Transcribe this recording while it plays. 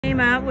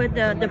up with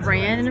the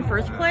brand in the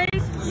first place?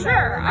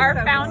 Sure. Our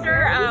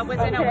founder was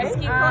in a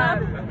whiskey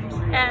club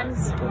and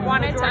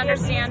wanted to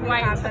understand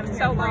why it took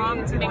so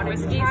long to make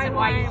whiskeys and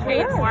why you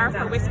paid more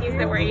for whiskeys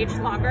that were aged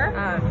longer.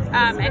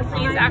 And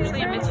he's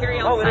actually a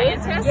material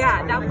scientist.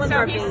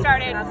 So he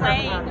started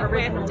playing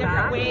with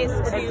different ways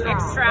to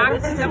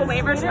extract the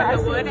flavors from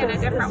the wood in a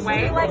different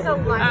way.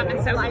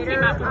 And so he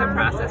came up with a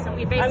process, and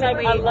we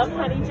basically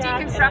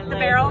deconstruct the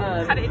barrel,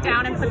 cut it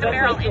down, and put the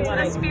barrel into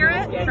the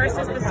spirit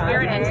versus the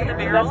spirit into the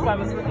barrel.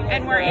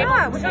 And we're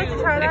able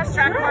to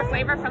extract more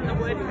flavor from the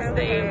wood because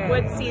the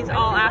wood sees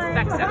all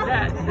aspects of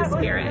the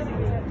spirit.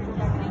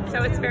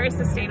 So it's a very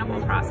sustainable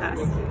process.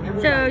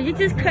 So you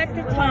just cut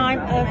the time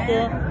of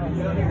the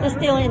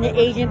distilling and the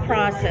aging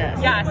process.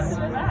 Yes.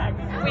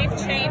 We've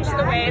changed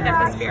the way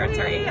that the spirits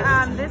are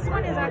aged. This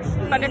one is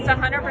actually... But it's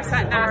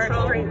 100%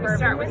 natural. We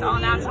start with all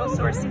natural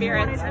source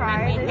spirits, and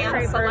then we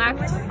hand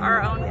select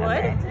our own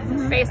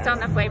wood based on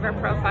the flavor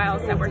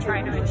profiles that we're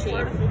trying to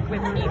achieve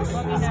with each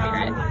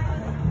spirit.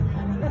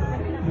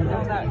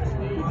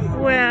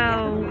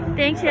 Well,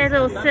 thanks. A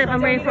little sip.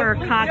 I'm ready for a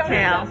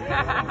cocktail.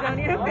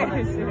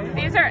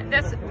 These are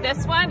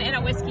this one in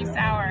a whiskey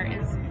sour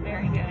is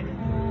very good.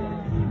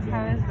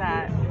 How is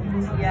that?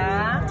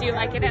 Yeah. Do you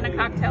like it in a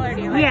cocktail, or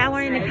do you like I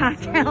want it in a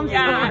cocktail. I'm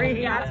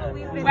sorry.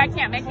 Well, I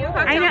can't make you a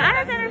cocktail. I know.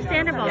 That's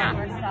understandable.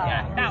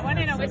 Yeah. That one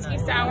in a whiskey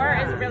sour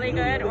is really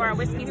good, or a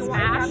whiskey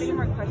smash.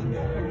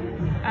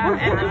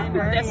 And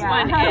this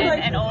one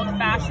is an old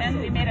fashioned.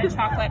 We made a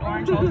chocolate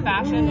orange old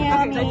fashioned.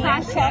 Yeah,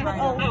 chocolate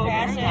old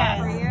fashioned.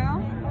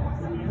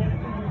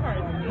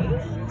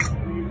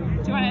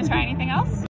 Do you want to try anything else?